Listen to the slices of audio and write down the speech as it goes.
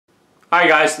Hi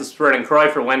guys, this is Vernon Croy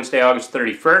for Wednesday, August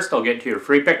 31st. I'll get to your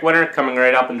free pick winner coming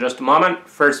right up in just a moment.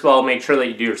 First of all, make sure that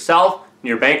you do yourself and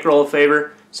your bankroll a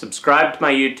favor. Subscribe to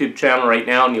my YouTube channel right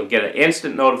now and you'll get an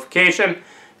instant notification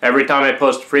every time I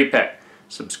post a free pick.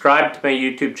 Subscribe to my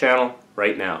YouTube channel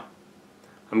right now.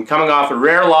 I'm coming off a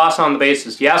rare loss on the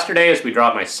basis yesterday as we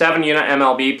dropped my 7-unit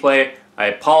MLB play. I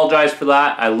apologize for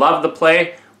that. I love the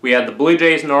play. We had the Blue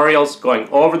Jays and Orioles going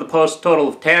over the post total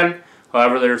of 10.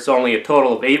 However, there's only a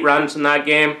total of 8 runs in that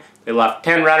game. They left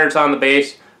 10 runners on the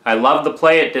base. I love the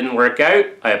play. It didn't work out.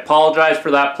 I apologize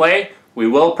for that play. We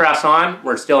will press on.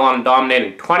 We're still on a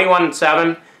dominating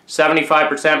 21-7,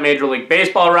 75% Major League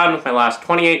Baseball run with my last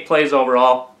 28 plays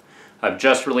overall. I've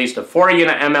just released a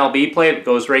 4-unit MLB play that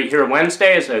goes right here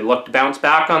Wednesday as I look to bounce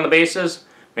back on the bases.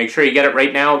 Make sure you get it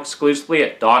right now exclusively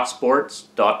at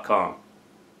DocSports.com.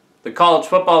 The college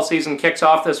football season kicks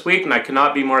off this week and I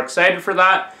cannot be more excited for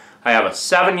that. I have a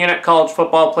 7-unit college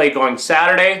football play going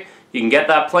Saturday. You can get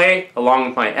that play along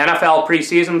with my NFL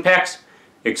preseason picks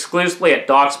exclusively at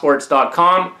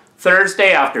DocSports.com.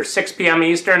 Thursday after 6 p.m.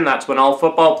 Eastern, that's when all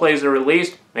football plays are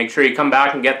released. Make sure you come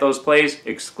back and get those plays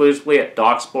exclusively at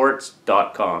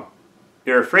DocSports.com.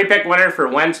 You're a free pick winner for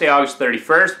Wednesday, August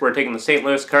 31st. We're taking the St.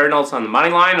 Louis Cardinals on the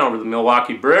money line over the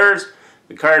Milwaukee Brewers.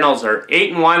 The Cardinals are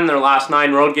 8-1 in their last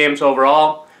 9 road games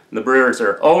overall. The Brewers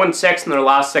are 0-6 in their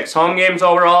last 6 home games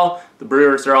overall. The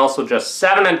Brewers are also just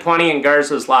 7-20 in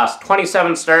Garza's last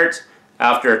 27 starts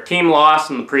after a team loss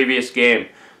in the previous game.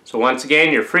 So once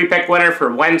again, your free pick winner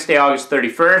for Wednesday, August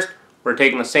 31st. We're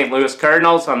taking the St. Louis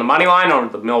Cardinals on the money line over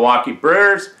the Milwaukee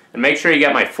Brewers. And make sure you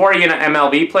get my 4-unit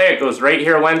MLB play. It goes right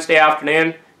here Wednesday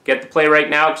afternoon. Get the play right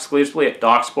now exclusively at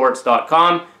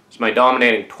DocSports.com. It's my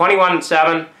dominating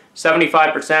 21-7,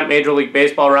 75% Major League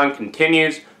Baseball run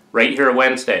continues right here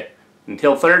Wednesday.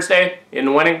 Until Thursday,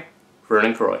 in winning,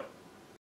 Vernon Croy.